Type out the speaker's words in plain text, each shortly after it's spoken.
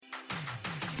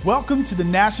Welcome to the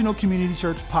National Community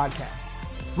Church Podcast.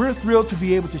 We're thrilled to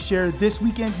be able to share this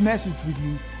weekend's message with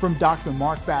you from Dr.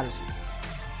 Mark Batterson.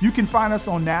 You can find us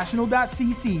on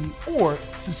national.cc or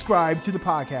subscribe to the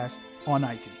podcast on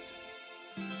iTunes.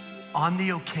 On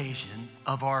the occasion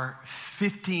of our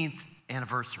 15th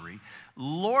anniversary,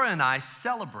 Laura and I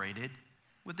celebrated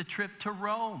with a trip to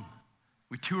Rome.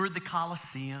 We toured the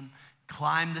Colosseum,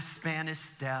 climbed the Spanish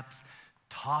Steps,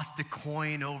 tossed a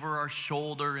coin over our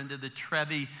shoulder into the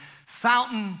Trevi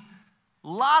Fountain. A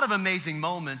lot of amazing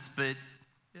moments, but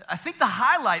I think the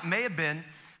highlight may have been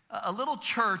a little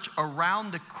church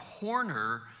around the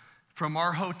corner from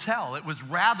our hotel. It was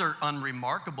rather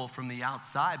unremarkable from the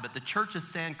outside, but the Church of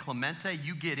San Clemente,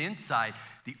 you get inside,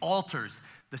 the altars,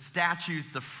 the statues,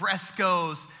 the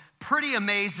frescoes, pretty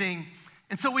amazing.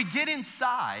 And so we get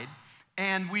inside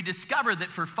and we discover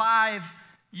that for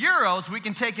 €5, we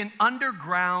can take an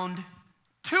underground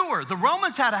tour. The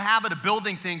Romans had a habit of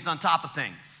building things on top of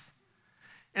things.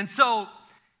 And so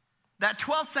that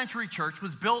 12th century church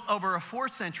was built over a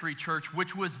 4th century church,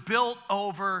 which was built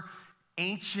over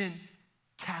ancient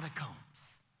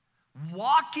catacombs.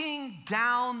 Walking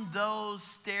down those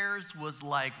stairs was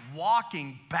like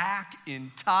walking back in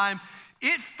time.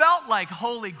 It felt like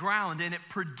holy ground, and it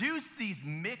produced these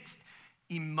mixed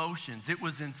emotions. It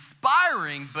was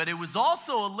inspiring, but it was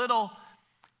also a little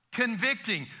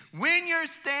convicting. When you're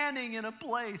standing in a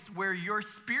place where your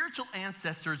spiritual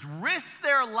ancestors risked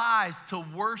their lives to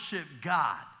worship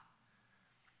God,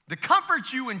 the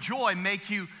comforts you enjoy make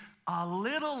you a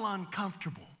little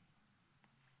uncomfortable.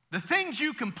 The things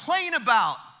you complain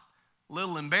about, a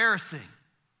little embarrassing.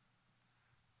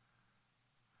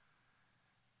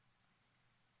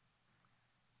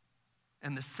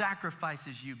 And the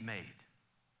sacrifices you've made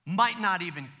might not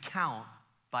even count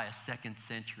by a 2nd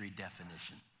century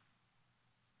definition.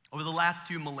 Over the last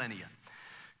 2 millennia,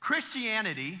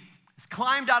 Christianity has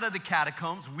climbed out of the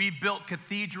catacombs. We built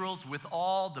cathedrals with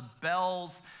all the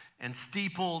bells and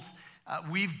steeples.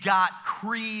 We've got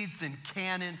creeds and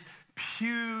canons,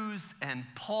 pews and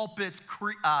pulpits,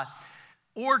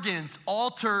 organs,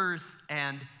 altars,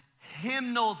 and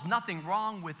hymnals. Nothing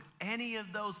wrong with any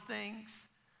of those things.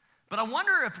 But I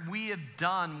wonder if we have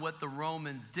done what the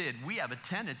Romans did. We have a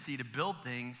tendency to build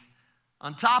things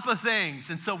on top of things.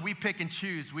 And so we pick and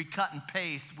choose, we cut and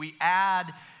paste, we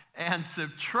add and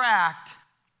subtract.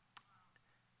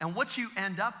 And what you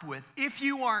end up with, if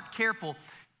you aren't careful,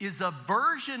 is a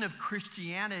version of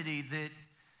Christianity that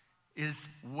is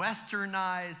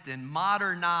westernized and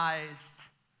modernized.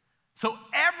 So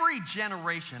every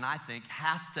generation, I think,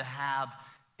 has to have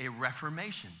a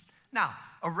reformation. Now,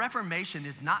 a reformation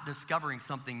is not discovering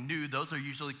something new. Those are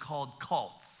usually called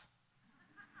cults.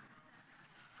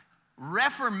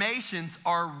 Reformations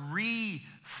are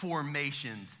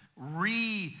reformations,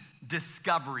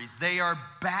 rediscoveries. They are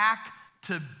back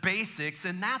to basics,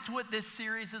 and that's what this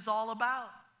series is all about.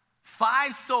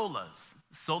 5 solas: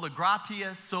 sola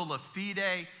gratia, sola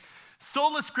fide,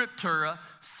 sola scriptura,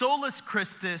 solus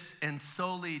Christus, and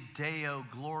soli Deo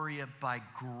gloria, by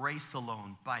grace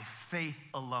alone, by faith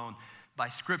alone, by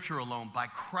Scripture alone, by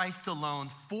Christ alone,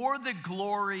 for the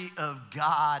glory of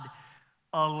God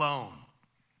alone.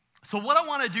 So what I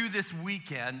want to do this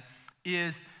weekend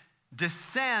is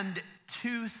descend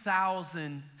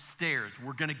 2,000 stairs.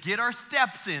 We're going to get our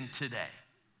steps in today.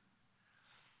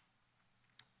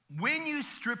 When you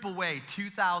strip away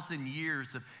 2,000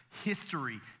 years of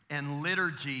history and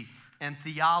liturgy and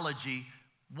theology,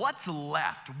 what's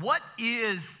left? What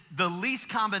is the least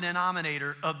common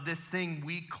denominator of this thing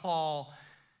we call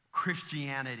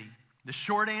Christianity? The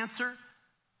short answer: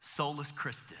 solus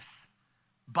Christus,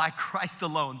 by Christ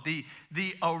alone.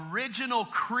 The original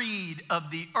creed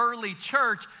of the early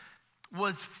church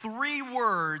was 3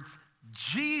 words: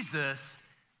 Jesus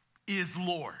is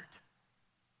Lord.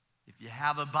 If you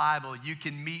have a Bible, you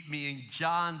can meet me in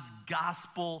John's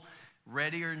Gospel.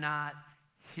 Ready or not,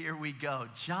 here we go.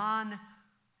 John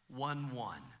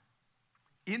 1:1.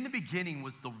 In the beginning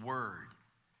was the Word,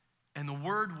 and the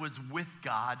Word was with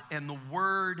God, and the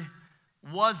Word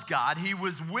was God. He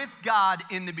was with God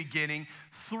in the beginning.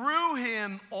 Through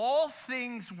him all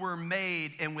things were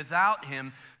made, and without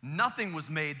him nothing was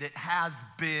made that has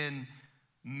been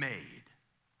made.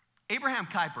 Abraham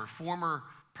Kuyper, former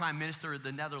Prime Minister of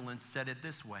the Netherlands, said it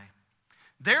this way: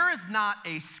 there is not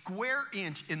a square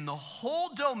inch in the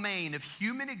whole domain of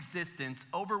human existence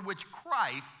over which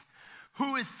Christ,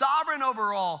 who is sovereign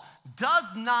over all, does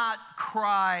not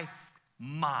cry,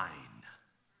 mine.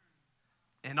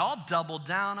 And I'll double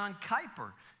down on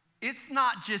Kuyper. It's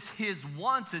not just his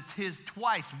once, it's his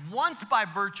twice. Once by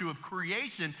virtue of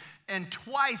creation and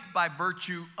twice by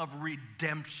virtue of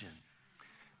redemption.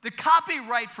 The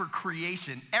copyright for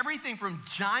creation, everything from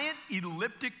giant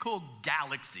elliptical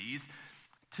galaxies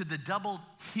to the double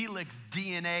helix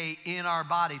DNA in our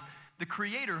bodies, the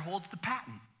Creator holds the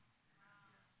patent.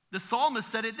 The psalmist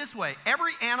said it this way: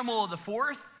 every animal of the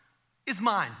forest is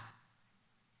mine,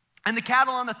 and the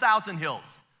cattle on 1,000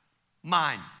 hills,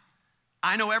 mine.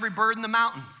 I know every bird in the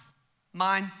mountains,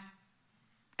 mine.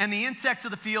 And the insects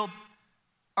of the field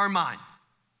are mine.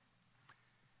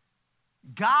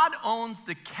 God owns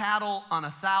the cattle on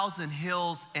 1,000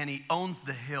 hills, and he owns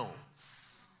the hills.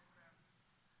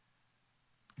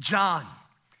 John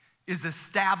is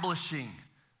establishing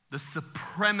the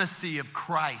supremacy of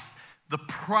Christ, the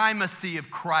primacy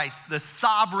of Christ, the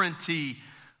sovereignty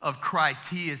of Christ.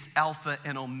 He is Alpha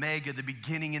and Omega, the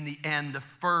beginning and the end, the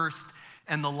first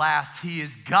and the last. He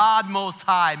is God Most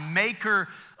High, maker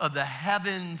of the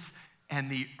heavens and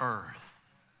the earth.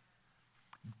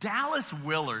 Dallas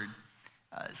Willard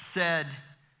said,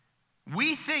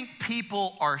 "We think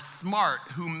people are smart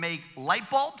who make light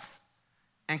bulbs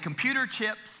and computer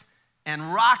chips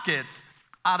and rockets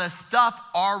out of stuff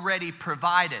already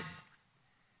provided.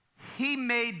 He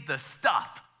made the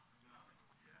stuff.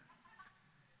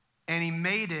 And he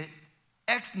made it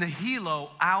ex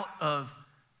nihilo, out of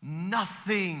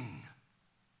nothing."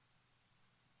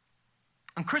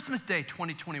 On Christmas Day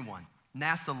 2021,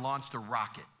 NASA launched a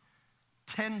rocket,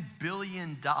 $10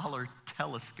 billion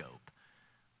telescope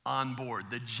on board,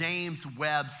 the James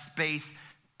Webb Space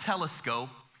Telescope,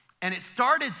 and it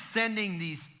started sending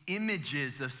these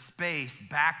images of space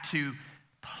back to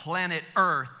planet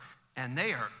Earth, and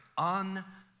they are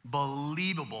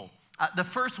unbelievable. The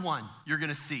first one you're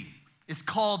gonna see is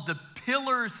called the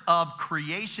Pillars of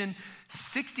Creation,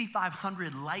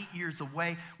 6,500 light years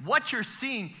away. What you're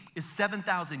seeing is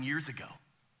 7,000 years ago.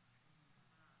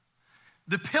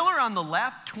 The pillar on the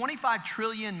left, 25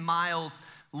 trillion miles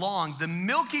long. The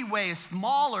Milky Way is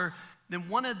smaller than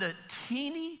one of the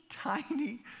teeny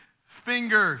tiny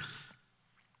fingers.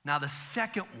 Now the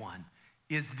second one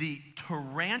is the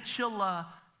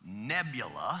Tarantula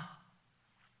Nebula.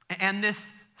 And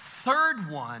this third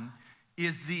one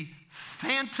is the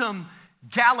Phantom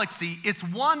Galaxy. It's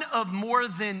one of more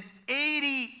than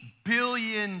 80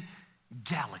 billion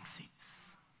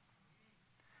galaxies.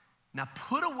 Now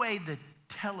put away the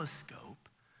telescope,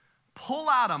 pull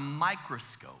out a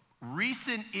microscope.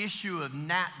 Recent issue of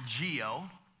Nat Geo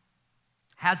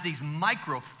has these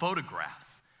micro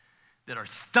photographs that are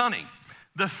stunning.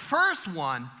 The first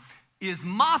one is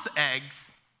moth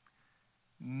eggs,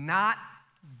 not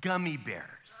gummy bears.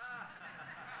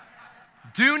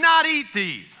 Do not eat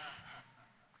these.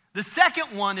 The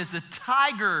second one is a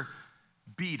tiger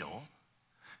beetle.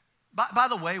 By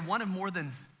the way, one of more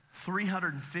than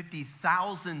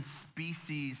 350,000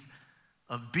 species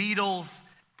of beetles.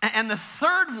 And the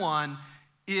third one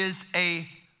is a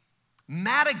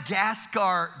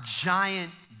Madagascar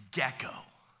giant gecko.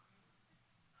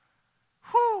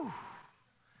 Whew.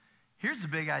 Here's the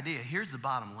big idea. Here's the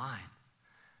bottom line.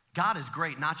 God is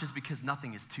great not just because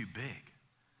nothing is too big.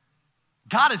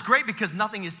 God is great because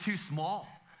nothing is too small.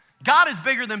 God is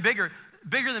bigger than big.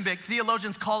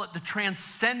 Theologians call it the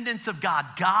transcendence of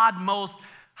God, God Most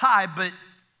High, but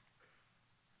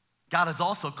God is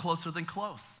also closer than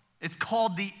close. It's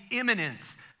called the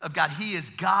immanence of God. He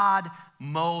is God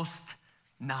Most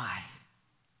Nigh.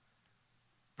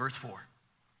 Verse 4.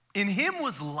 In him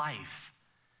was life,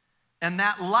 and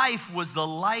that life was the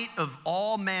light of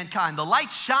all mankind. The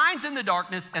light shines in the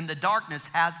darkness, and the darkness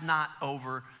has not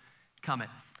overcome it.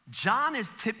 John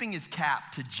is tipping his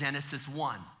cap to Genesis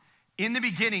 1. In the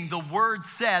beginning, the word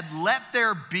said, "Let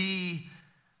there be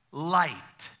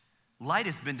light." Light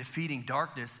has been defeating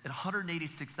darkness at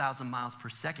 186,000 miles per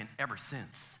second ever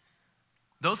since.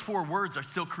 Those four words are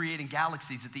still creating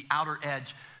galaxies at the outer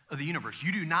edge of the universe.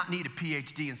 You do not need a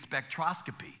PhD in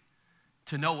spectroscopy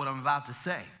to know what I'm about to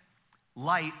say.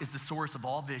 Light is the source of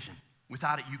all vision.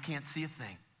 Without it, you can't see a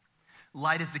thing.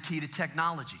 Light is the key to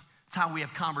technology. It's how we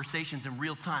have conversations in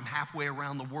real time halfway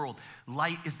around the world.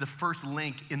 Light is the first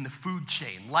link in the food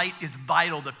chain. Light is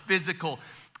vital to physical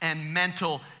and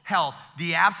mental health.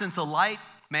 The absence of light,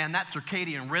 man, that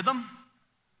circadian rhythm,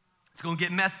 it's gonna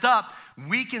get messed up,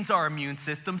 weakens our immune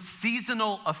system,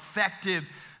 seasonal affective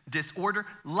disorder.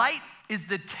 Light is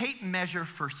the tape measure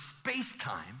for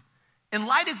space-time, and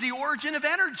light is the origin of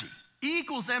energy. E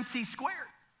equals MC squared.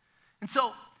 And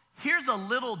so here's a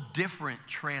little different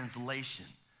translation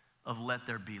of "let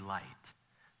there be light."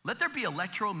 Let there be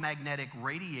electromagnetic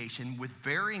radiation with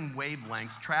varying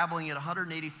wavelengths traveling at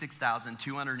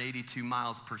 186,282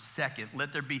 miles per second.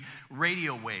 Let there be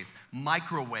radio waves,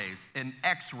 microwaves, and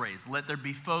X-rays. Let there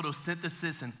be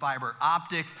photosynthesis and fiber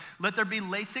optics. Let there be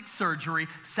LASIK surgery,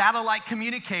 satellite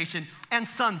communication, and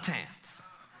suntans.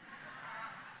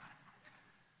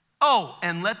 Oh,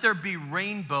 and let there be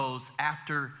rainbows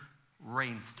after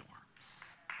rainstorms.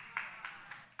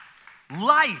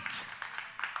 Light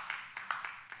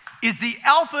is the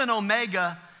Alpha and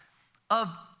Omega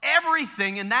of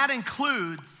everything, and that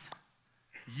includes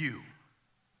you.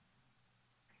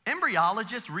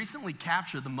 Embryologists recently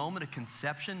captured the moment of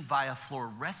conception via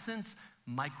fluorescence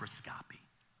microscopy.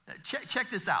 Check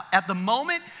this out. At the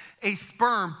moment a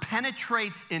sperm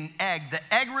penetrates an egg, the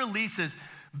egg releases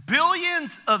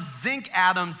billions of zinc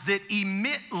atoms that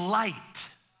emit light.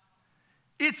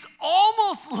 It's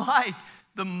almost like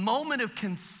the moment of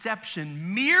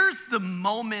conception mirrors the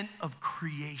moment of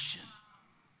creation.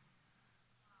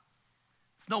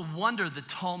 It's no wonder the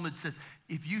Talmud says,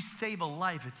 if you save a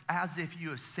life, it's as if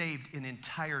you have saved an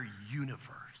entire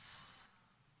universe.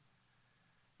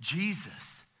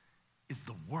 Jesus is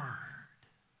the Word.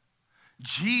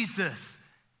 Jesus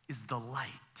is the light.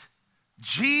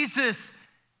 Jesus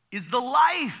is the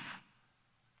life.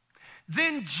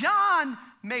 Then John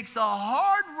makes a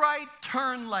hard right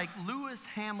turn like Lewis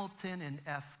Hamilton in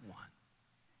F1.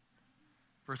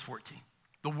 Verse 14,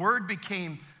 the Word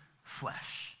became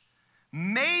flesh,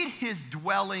 made his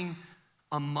dwelling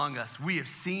among us. We have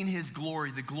seen his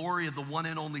glory, the glory of the one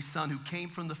and only Son who came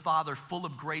from the Father, full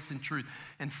of grace and truth.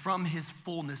 And from his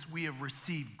fullness we have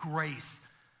received grace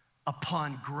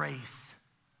upon grace.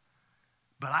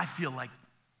 But I feel like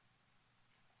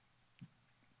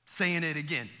saying it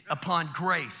again, upon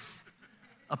grace.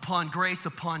 Upon grace,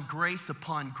 upon grace,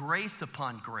 upon grace,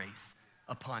 upon grace,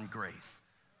 upon grace,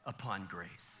 upon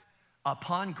grace,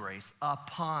 upon grace,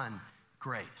 upon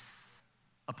grace,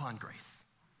 upon grace.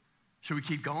 Should we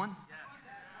keep going?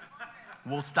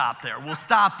 We'll stop there. We'll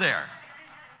stop there.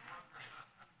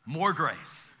 More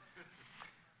grace.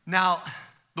 Now,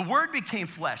 the Word became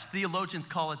flesh. Theologians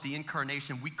call it the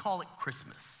incarnation. We call it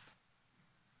Christmas.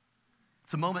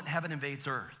 It's a moment heaven invades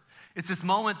earth. It's this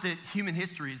moment that human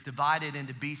history is divided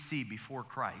into BC, before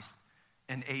Christ,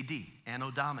 and AD,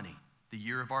 Anno Domini, the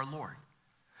year of our Lord.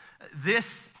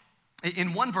 This,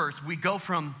 in one verse, we go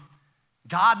from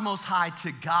God Most High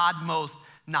to God Most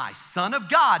Nigh. Son of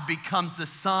God becomes the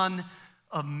Son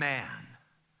of Man.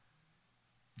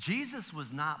 Jesus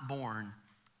was not born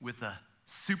with a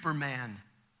Superman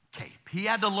cape. He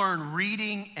had to learn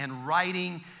reading and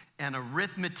writing and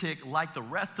arithmetic like the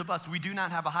rest of us. We do not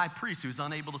have a high priest who is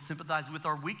unable to sympathize with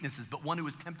our weaknesses, but one who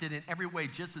was tempted in every way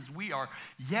just as we are,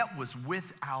 yet was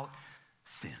without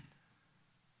sin.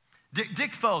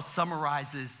 Dick Foe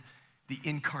summarizes the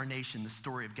incarnation, the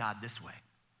story of God, this way.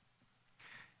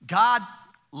 God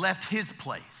left his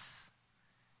place,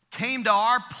 came to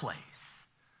our place,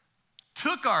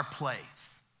 took our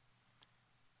place,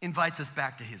 invites us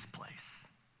back to his place.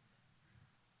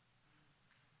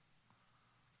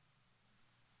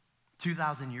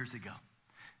 2,000 years ago,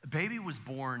 a baby was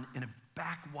born in a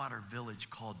backwater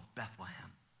village called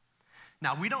Bethlehem.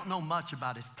 Now, we don't know much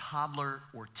about his toddler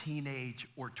or teenage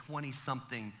or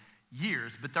 20-something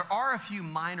years, but there are a few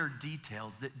minor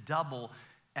details that double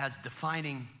as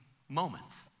defining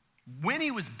moments. When he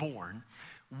was born,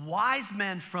 wise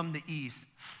men from the east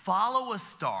follow a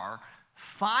star,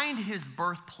 find his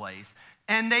birthplace,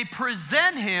 and they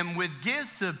present him with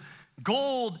gifts of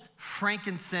gold,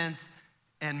 frankincense,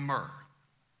 and myrrh.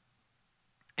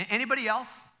 Anybody else?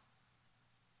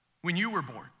 When you were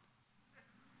born,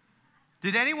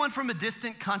 did anyone from a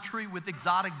distant country with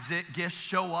exotic gifts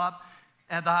show up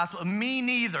at the hospital? Me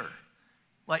neither.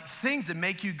 Like things that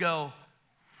make you go,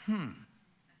 And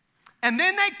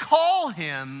then they call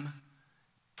him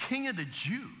King of the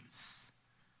Jews.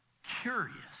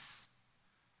 Curious.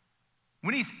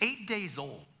 When he's 8 days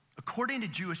old, according to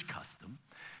Jewish custom,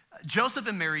 Joseph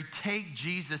and Mary take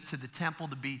Jesus to the temple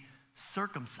to be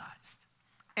circumcised.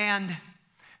 And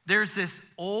there's this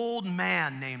old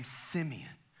man named Simeon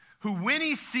who, when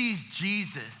he sees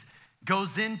Jesus,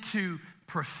 goes into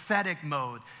prophetic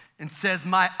mode and says,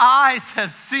 my eyes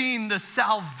have seen the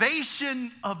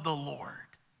salvation of the Lord.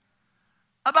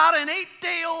 About an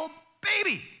 8-day-old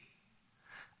baby.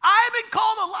 I've been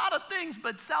called a lot of things,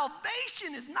 but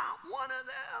salvation is not one of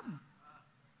them.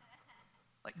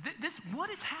 Like this, what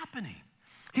is happening?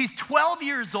 He's 12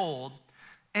 years old,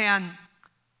 and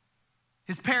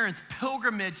his parents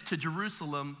pilgrimage to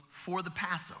Jerusalem for the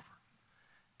Passover.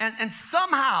 And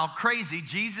somehow, crazy,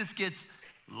 Jesus gets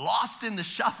lost in the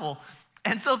shuffle,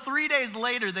 And so 3 days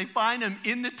later, they find him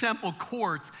in the temple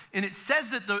courts, and it says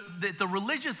that the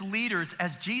religious leaders,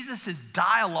 as Jesus is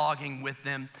dialoguing with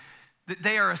them, that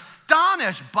they are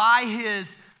astonished by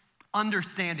his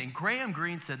understanding. Graham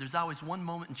Greene said there's always one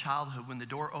moment in childhood when the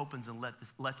door opens and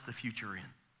lets the future in.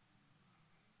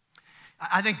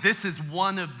 I think this is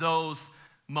one of those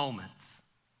moments.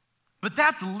 But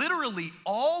that's literally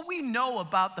all we know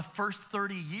about the first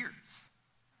 30 years.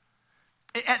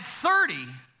 At 30,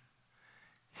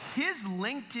 his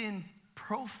LinkedIn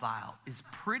profile is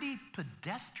pretty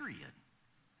pedestrian.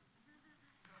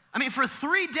 I mean, for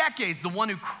 3 decades, the one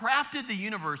who crafted the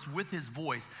universe with his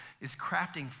voice is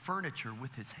crafting furniture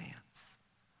with his hands.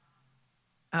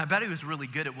 And I bet he was really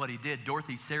good at what he did.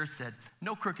 Dorothy Sayers said,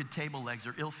 no crooked table legs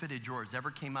or ill-fitted drawers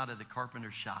ever came out of the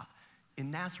carpenter's shop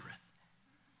in Nazareth.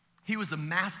 He was a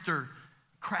master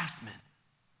craftsman.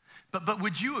 But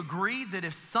would you agree that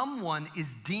if someone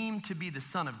is deemed to be the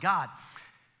Son of God,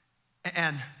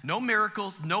 and no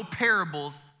miracles, no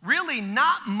parables, really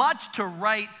not much to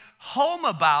write home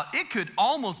about, it could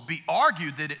almost be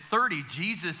argued that at 30,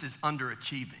 Jesus is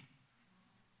underachieving.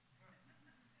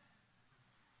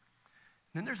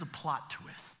 Then there's a plot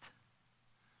twist.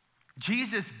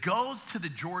 Jesus goes to the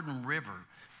Jordan River,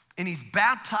 and he's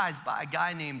baptized by a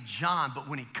guy named John, but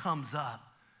when he comes up,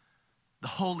 the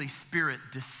Holy Spirit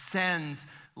descends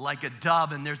like a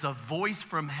dove, and there's a voice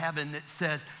from heaven that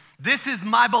says, this is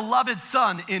my beloved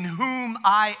Son in whom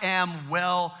I am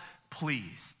well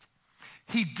pleased.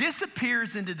 He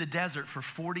disappears into the desert for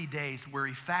 40 days where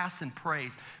he fasts and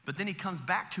prays, but then he comes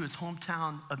back to his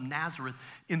hometown of Nazareth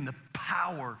in the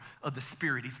power of the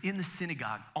Spirit. He's in the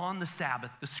synagogue on the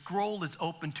Sabbath. The scroll is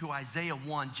open to Isaiah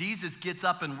 1. Jesus gets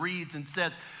up and reads and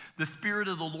says, the Spirit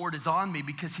of the Lord is on me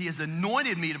because he has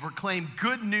anointed me to proclaim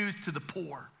good news to the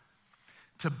poor,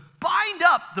 to bind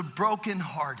up the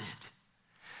brokenhearted,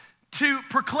 to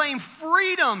proclaim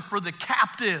freedom for the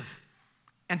captive,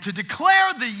 and to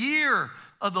declare the year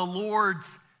of the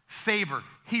Lord's favor.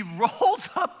 He rolls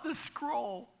up the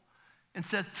scroll and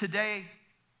says, today,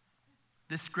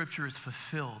 this scripture is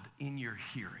fulfilled in your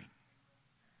hearing.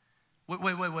 Wait.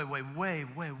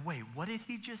 What did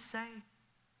he just say?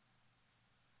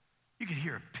 You could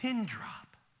hear a pin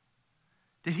drop.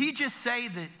 Did he just say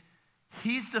that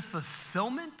he's the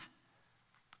fulfillment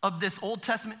of this Old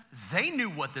Testament? They knew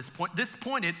what this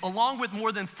pointed, along with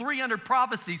more than 300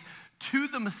 prophecies, to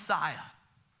the Messiah.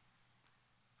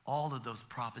 All of those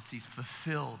prophecies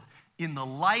fulfilled in the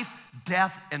life,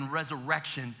 death, and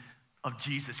resurrection of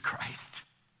Jesus Christ.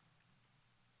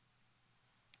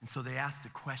 And so they asked the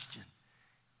question,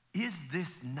 is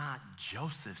this not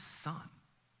Joseph's son?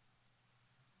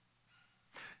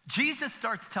 Jesus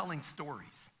starts telling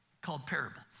stories called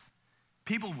parables.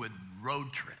 People would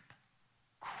road trip,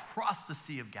 cross the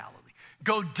Sea of Galilee,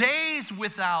 go days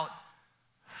without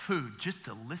food just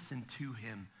to listen to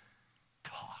him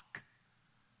talk,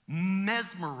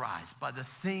 mesmerized by the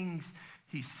things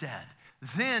he said.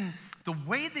 Then the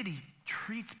way that he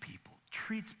treats people,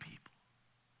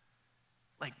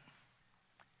 like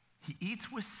he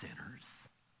eats with sinners,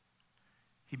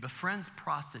 he befriends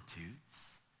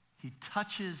prostitutes, he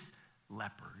touches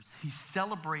lepers, he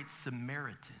celebrates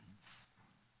Samaritans.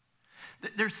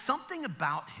 There's something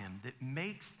about him that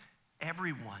makes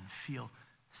everyone feel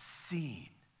seen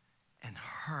and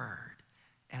heard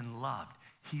and loved.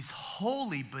 He's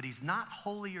holy, but he's not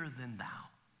holier than thou.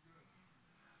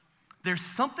 There's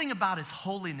something about his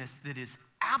holiness that is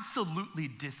absolutely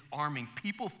disarming.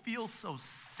 People feel so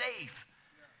safe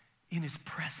in his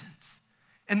presence.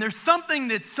 And there's something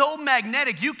that's so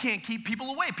magnetic, you can't keep people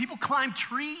away. People climb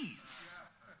trees,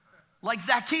 like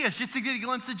Zacchaeus, just to get a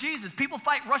glimpse of Jesus. People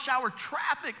fight rush hour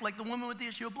traffic, like the woman with the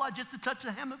issue of blood, just to touch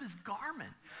the hem of his garment.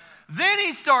 Then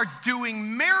he starts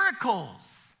doing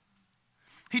miracles.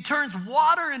 He turns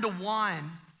water into wine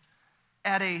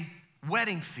at a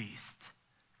wedding feast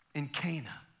in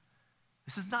Cana.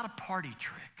 This is not a party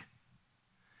trick.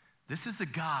 This is a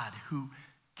God who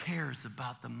cares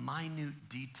about the minute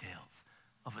details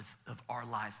of our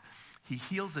lives. He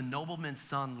heals a nobleman's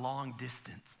son long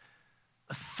distance,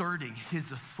 asserting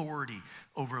his authority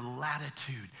over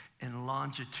latitude and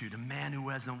longitude. A man who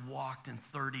hasn't walked in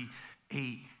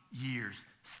 38 years,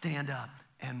 stand up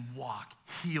and walk,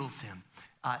 heals him.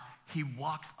 He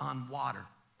walks on water.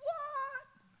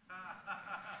 What?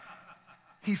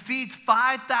 He feeds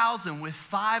 5,000 with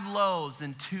 5 loaves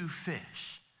and 2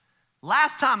 fish.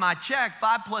 Last time I checked,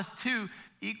 5 plus 2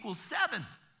 equals 7.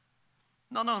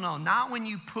 No, not when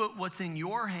you put what's in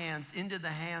your hands into the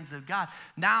hands of God.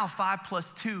 Now 5 plus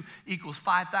 2 equals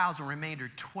 5,000, remainder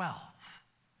 12.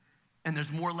 And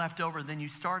there's more left over than you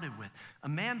started with. A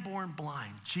man born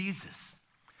blind, Jesus,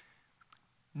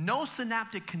 No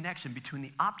synaptic connection between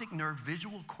the optic nerve,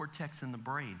 visual cortex, and the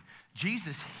brain.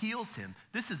 Jesus heals him.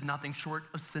 This is nothing short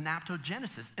of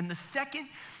synaptogenesis. And the second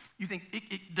you think,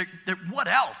 what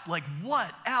else? Like,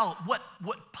 what else? What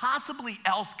possibly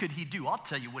else could he do? I'll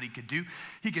tell you what he could do.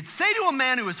 He could say to a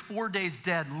man who is 4 days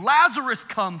dead, Lazarus,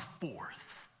 come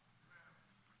forth.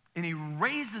 And he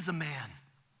raises a man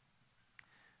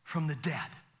from the dead.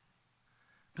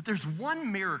 But there's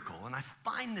one miracle, and I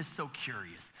find this so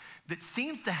curious, that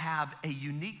seems to have a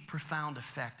unique, profound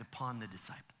effect upon the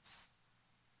disciples.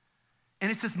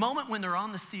 And it's this moment when they're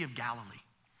on the Sea of Galilee.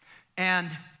 And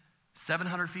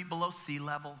 700 feet below sea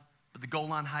level, but the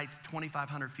Golan Heights,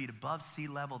 2,500 feet above sea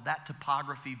level. That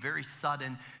topography, very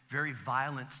sudden, very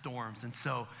violent storms. And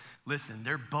so, listen,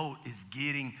 their boat is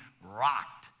getting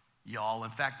rocked, y'all.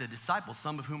 In fact, the disciples,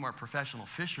 some of whom are professional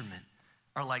fishermen,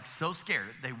 are like so scared,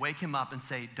 they wake him up and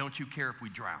say, don't you care if we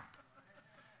drown?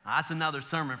 Now, that's another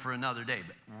sermon for another day,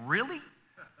 but really?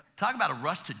 Talk about a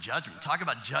rush to judgment. Talk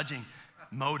about judging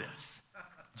motives.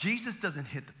 Jesus doesn't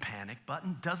hit the panic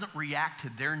button, doesn't react to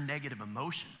their negative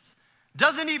emotions,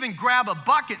 doesn't even grab a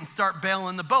bucket and start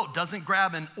bailing the boat, doesn't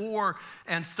grab an oar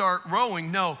and start rowing.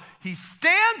 No, he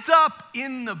stands up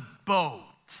in the boat.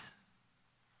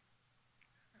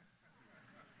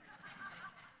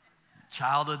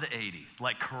 Child of the 80s,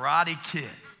 like Karate Kid.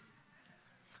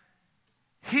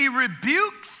 He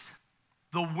rebukes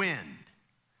the wind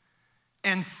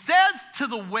and says to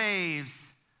the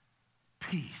waves,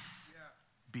 peace.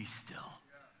 Be still.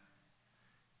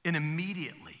 And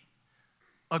immediately,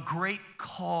 a great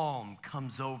calm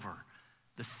comes over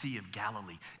the Sea of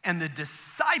Galilee. And the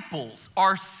disciples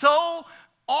are so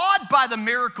awed by the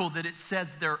miracle that it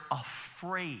says they're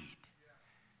afraid.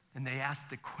 And they ask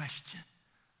the question,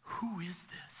 who is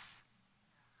this?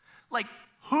 Like,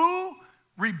 who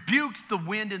rebukes the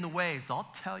wind and the waves?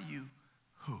 I'll tell you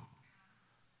who.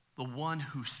 The one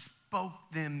who spoke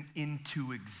them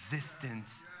into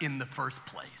existence in the first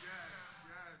place.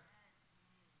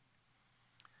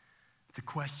 It's a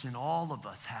question all of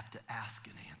us have to ask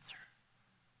and answer.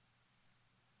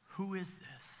 Who is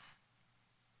this?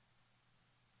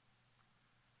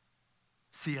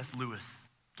 C.S. Lewis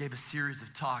gave a series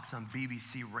of talks on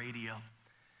BBC Radio.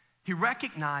 He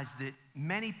recognized that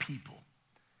many people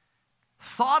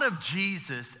thought of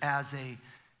Jesus as a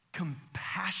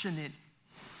compassionate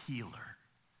healer,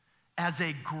 as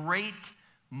a great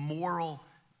moral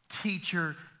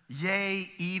teacher,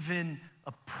 yea, even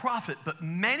a prophet. But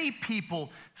many people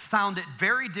found it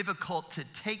very difficult to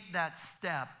take that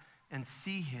step and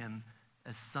see him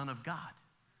as Son of God.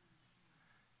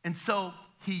 And so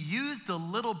he used a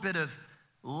little bit of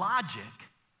logic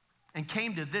and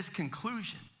came to this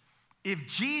conclusion. If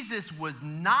Jesus was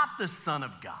not the Son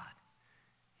of God,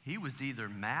 he was either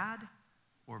mad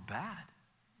or bad.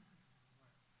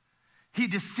 He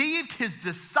deceived his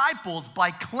disciples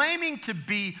by claiming to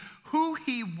be who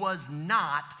he was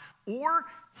not, or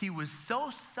he was so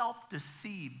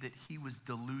self-deceived that he was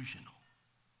delusional.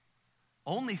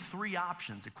 Only three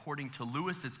options, according to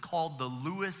Lewis. It's called the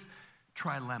Lewis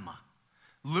trilemma.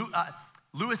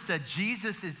 Lewis said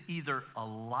Jesus is either a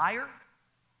liar,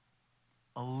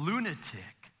 a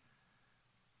lunatic,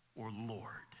 or Lord.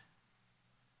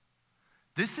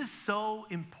 This is so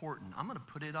important. I'm going to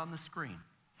put it on the screen.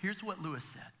 Here's what Lewis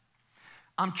said.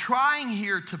 I'm trying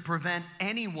here to prevent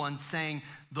anyone saying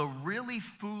the really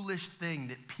foolish thing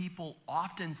that people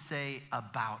often say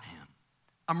about him.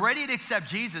 I'm ready to accept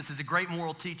Jesus as a great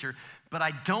moral teacher, but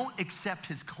I don't accept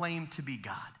his claim to be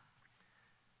God.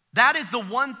 That is the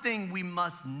one thing we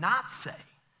must not say.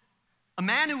 A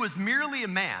man who was merely a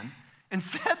man and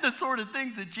said the sort of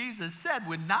things that Jesus said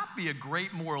would not be a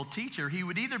great moral teacher. He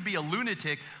would either be a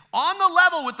lunatic on the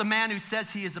level with the man who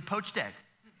says he is a poached egg,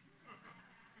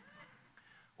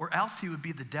 or else he would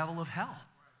be the devil of hell.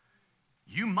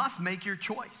 You must make your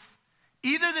choice.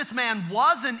 Either this man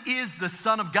was and is the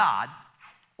Son of God,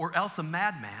 or else a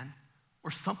madman, or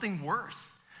something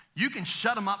worse. You can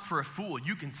shut him up for a fool.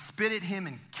 You can spit at him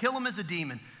and kill him as a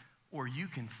demon, or you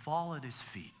can fall at his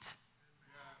feet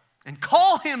and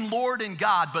call him Lord and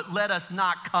God, but let us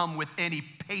not come with any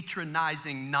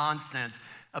patronizing nonsense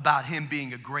about him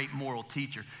being a great moral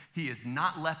teacher. He has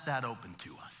not left that open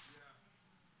to us.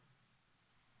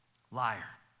 Liar,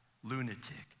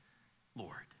 lunatic,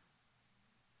 Lord.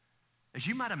 As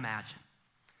you might imagine,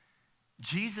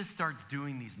 Jesus starts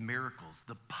doing these miracles.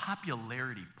 The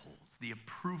popularity polls, the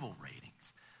approval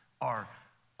ratings are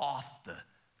off the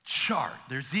chart.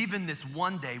 There's even this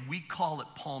one day, we call it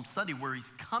Palm Sunday, where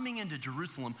he's coming into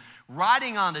Jerusalem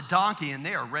riding on a donkey, and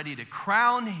they are ready to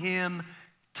crown him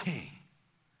king.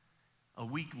 A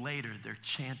week later, they're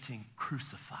chanting,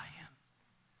 "Crucify him.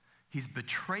 He's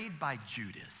betrayed by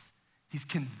Judas. He's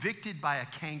convicted by a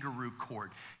kangaroo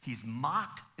court. He's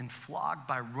mocked and flogged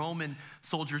by Roman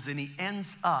soldiers, and he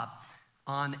ends up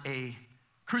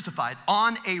crucified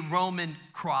on a Roman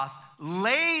cross,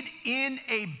 laid in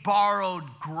a borrowed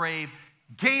grave.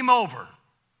 Game over,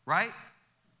 right?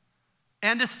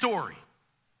 End of story.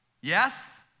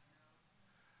 Yes?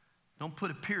 Don't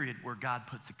put a period where God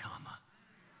puts a comma.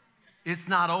 It's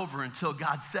not over until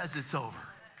God says it's over.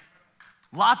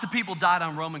 Lots of people died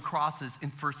on Roman crosses in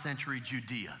first century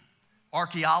Judea.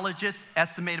 Archaeologists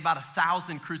estimate about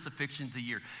 1,000 crucifixions a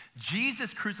year.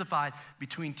 Jesus crucified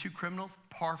between two criminals,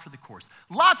 par for the course.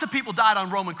 Lots of people died on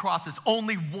Roman crosses.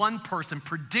 Only one person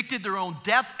predicted their own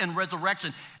death and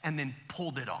resurrection and then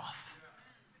pulled it off.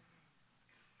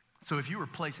 So if you were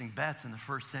placing bets in the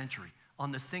first century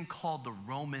on this thing called the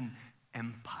Roman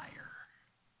Empire,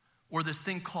 or this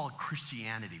thing called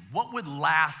Christianity, what would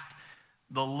last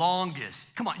the longest?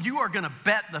 Come on, you are going to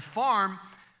bet the farm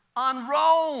on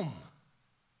Rome.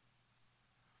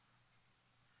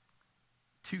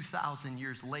 2,000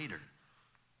 years later,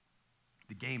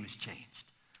 the game has changed.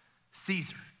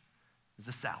 Caesar is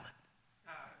a salad.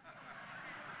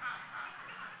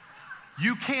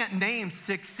 You can't name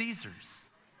 6 Caesars.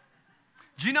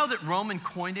 Do you know that Roman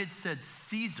coinage said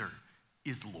Caesar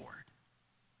is Lord?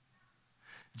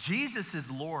 Jesus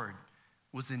is Lord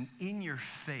was an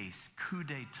in-your-face coup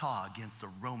d'etat against the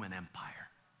Roman Empire.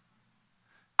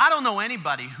 I don't know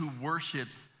anybody who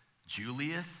worships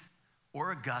Julius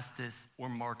or Augustus or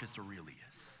Marcus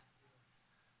Aurelius,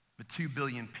 but 2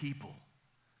 billion people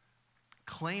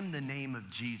claim the name of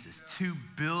Jesus. 2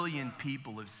 billion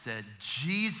people have said,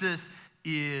 Jesus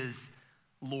is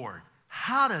Lord.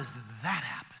 How does that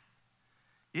happen?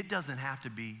 It doesn't have to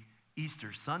be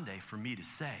Easter Sunday for me to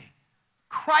say,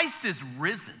 Christ is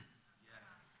risen.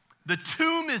 The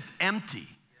tomb is empty,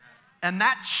 and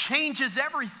that changes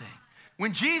everything.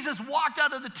 When Jesus walked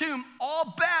out of the tomb,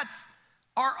 all bets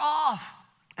are off.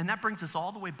 And that brings us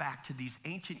all the way back to these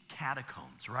ancient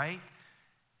catacombs, right?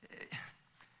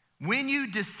 When you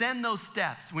descend those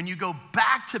steps, when you go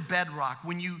back to bedrock,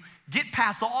 when you get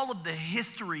past all of the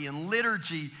history and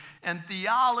liturgy and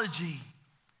theology,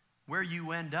 where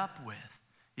you end up with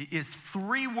is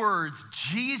 3 words: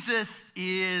 Jesus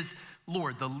is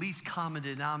Lord. The least common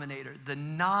denominator, the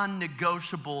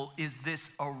non-negotiable, is this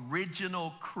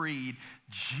original creed: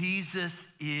 Jesus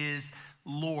is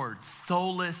Lord,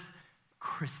 solus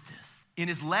Christus. In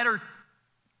his letter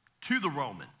to the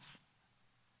Romans,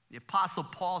 the Apostle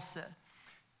Paul said,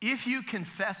 if you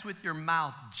confess with your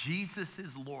mouth Jesus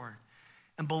is Lord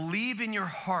and believe in your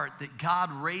heart that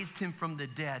God raised him from the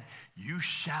dead, you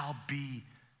shall be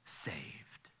saved.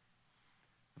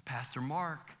 Pastor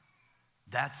Mark,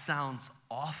 that sounds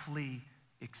awfully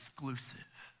exclusive.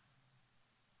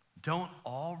 Don't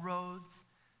all roads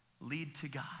lead to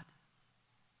God?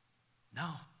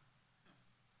 No,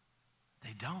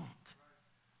 they don't.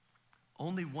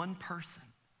 Only one person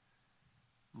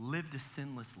lived a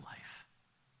sinless life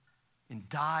and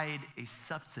died a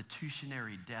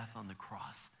substitutionary death on the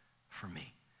cross for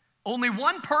me. Only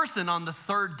one person on the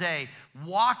 3rd day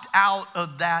walked out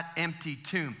of that empty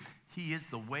tomb. He is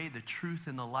the way, the truth,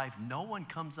 and the life. No one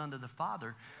comes unto the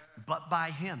Father but by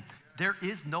him. There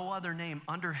is no other name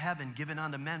under heaven given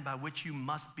unto men by which you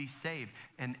must be saved.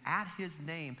 And at his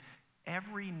name,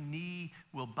 every knee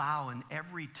will bow and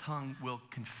every tongue will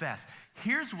confess.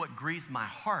 Here's what grieves my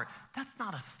heart. That's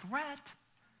not a threat.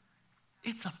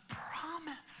 It's a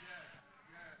promise.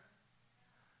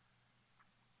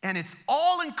 And it's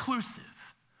all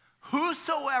inclusive.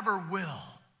 Whosoever will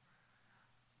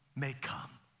may come.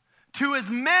 To as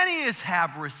many as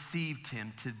have received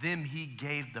him, to them he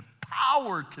gave the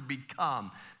power to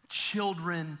become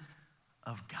children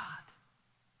of God.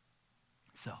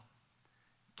 So,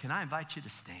 can I invite you to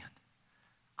stand?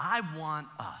 I want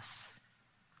us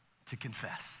to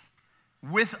confess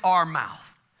with our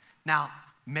mouth. Now,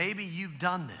 maybe you've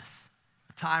done this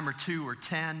a time or 2 or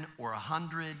 10 or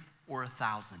 100 or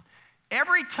 1,000.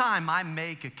 Every time I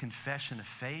make a confession of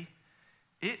faith,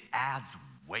 it adds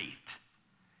weight.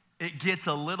 It gets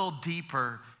a little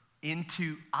deeper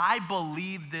into, I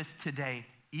believe this today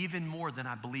even more than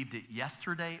I believed it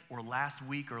yesterday or last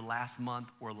week or last month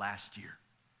or last year.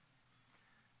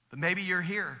 But maybe you're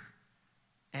here,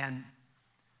 and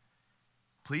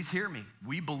please hear me.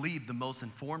 We believe the most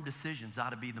informed decisions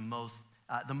ought to be the most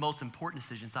important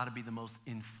decisions ought to be the most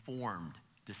informed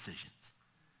decisions.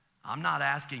 I'm not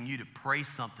asking you to pray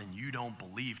something you don't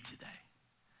believe today,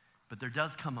 but there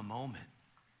does come a moment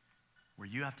where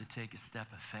you have to take a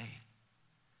step of faith,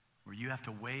 where you have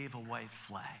to wave a white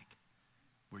flag,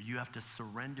 where you have to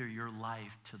surrender your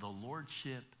life to the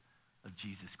lordship of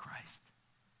Jesus Christ.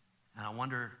 And I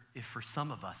wonder if for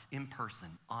some of us in person,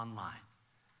 online,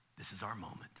 this is our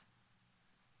moment.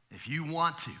 If you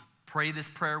want to pray this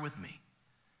prayer with me,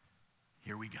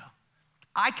 here we go.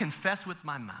 I confess with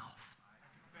my mouth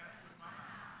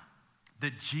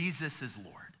that Jesus is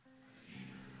Lord.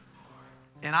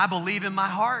 And I believe in my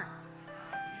heart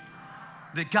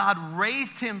that God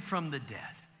raised him from the dead.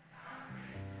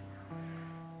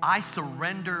 I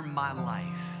surrender my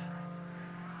life,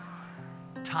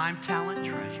 time, talent,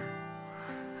 treasure,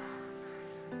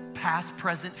 past,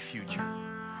 present, future,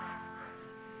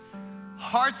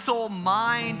 heart, soul,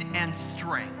 mind, and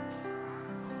strength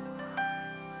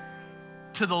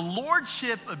to the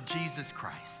lordship of Jesus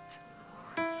Christ.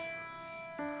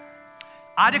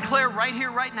 I declare right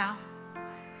here, right now,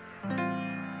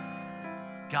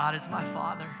 God is my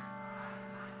Father.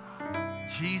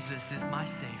 Jesus is my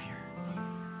Savior.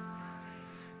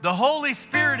 The Holy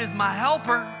Spirit is my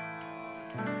helper.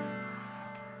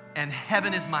 And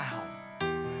heaven is my home.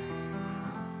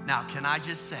 Now, can I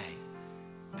just say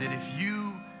that if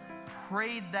you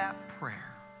prayed that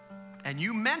prayer and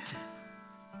you meant it,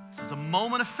 this is a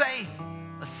moment of faith,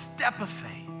 a step of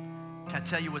faith. Can I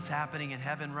tell you what's happening in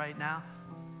heaven right now?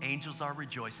 Angels are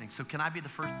rejoicing. So can I be the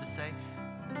first to say,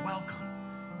 welcome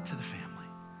to the family.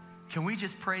 Can we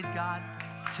just praise God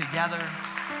together?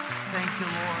 Thank you,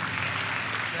 Lord.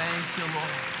 Thank you,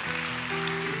 Lord.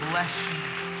 We bless you.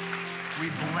 We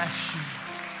bless you.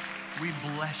 We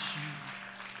bless you.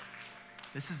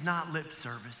 This is not lip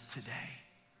service today.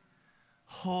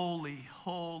 Holy,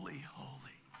 holy, holy.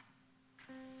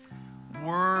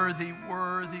 Worthy,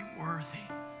 worthy, worthy.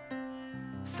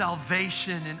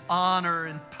 Salvation and honor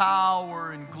and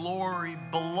power and glory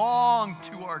belong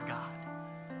to our God.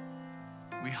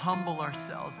 We humble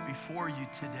ourselves before you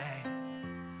today.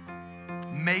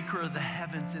 Maker of the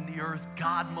heavens and the earth,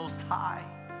 God most high.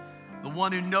 The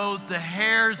one who knows the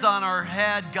hairs on our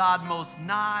head, God most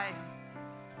nigh.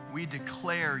 We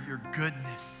declare your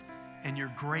goodness and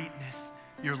your greatness,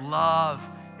 your love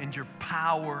and your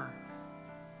power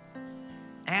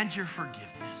and your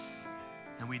forgiveness.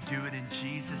 And we do it in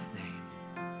Jesus' name.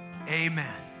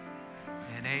 Amen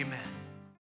and amen.